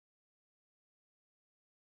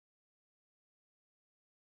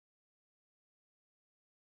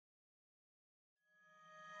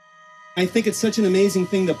I think it's such an amazing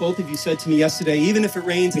thing that both of you said to me yesterday. Even if it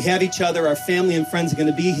rains, we have each other, our family and friends are going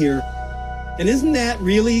to be here. And isn't that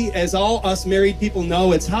really, as all us married people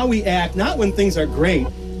know, it's how we act, not when things are great,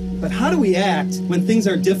 but how do we act when things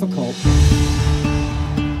are difficult?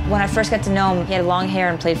 When I first got to know him, he had long hair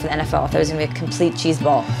and played for the NFL. I thought he was going to be a complete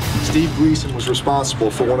cheeseball. Steve Gleason was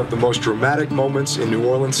responsible for one of the most dramatic moments in New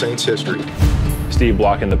Orleans Saints history. Steve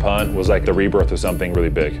blocking the punt was like the rebirth of something really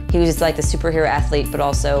big. He was just like the superhero athlete, but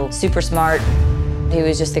also super smart. He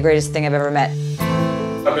was just the greatest thing I've ever met.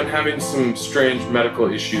 I've been having some strange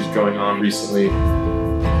medical issues going on recently.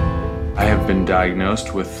 I have been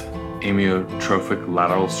diagnosed with amyotrophic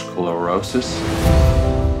lateral sclerosis.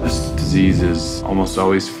 This disease is almost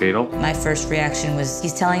always fatal. My first reaction was,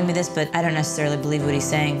 he's telling me this, but I don't necessarily believe what he's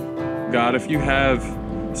saying. God, if you have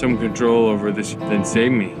some control over this, then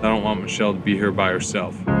save me. I don't want Michelle to be here by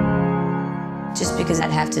herself. Just because I'd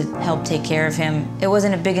have to help take care of him, it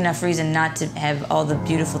wasn't a big enough reason not to have all the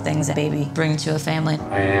beautiful things that baby brings to a family.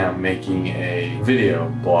 I am making a video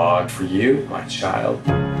blog for you, my child.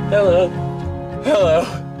 Hello. Hello.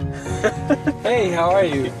 Hey, how are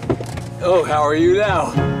you? Oh, how are you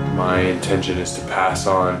now? My intention is to pass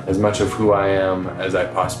on as much of who I am as I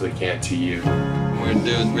possibly can to you. We're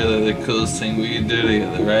doing really the coolest thing we can do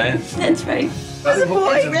together, right? That's right. That's a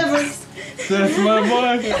boy. That's my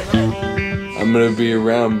boy. I'm gonna be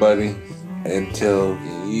around, buddy, until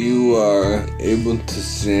you are able to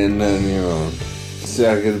stand on your own. It's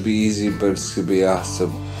not gonna be easy, but it's gonna be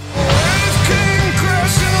awesome.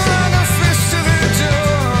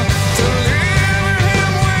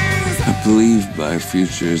 I believe my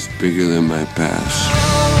future is bigger than my past.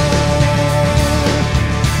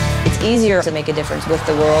 It's easier to make a difference with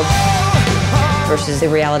the world versus the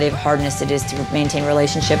reality of hardness it is to maintain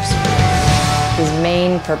relationships. His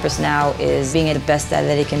main purpose now is being the best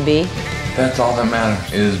that he can be. That's all that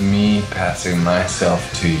matters, is me passing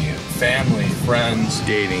myself to you. Family, friends,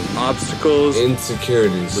 dating, obstacles,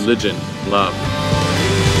 insecurities, religion, love.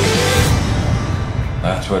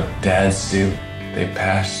 That's what dads do. They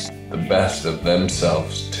pass the best of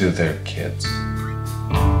themselves to their kids.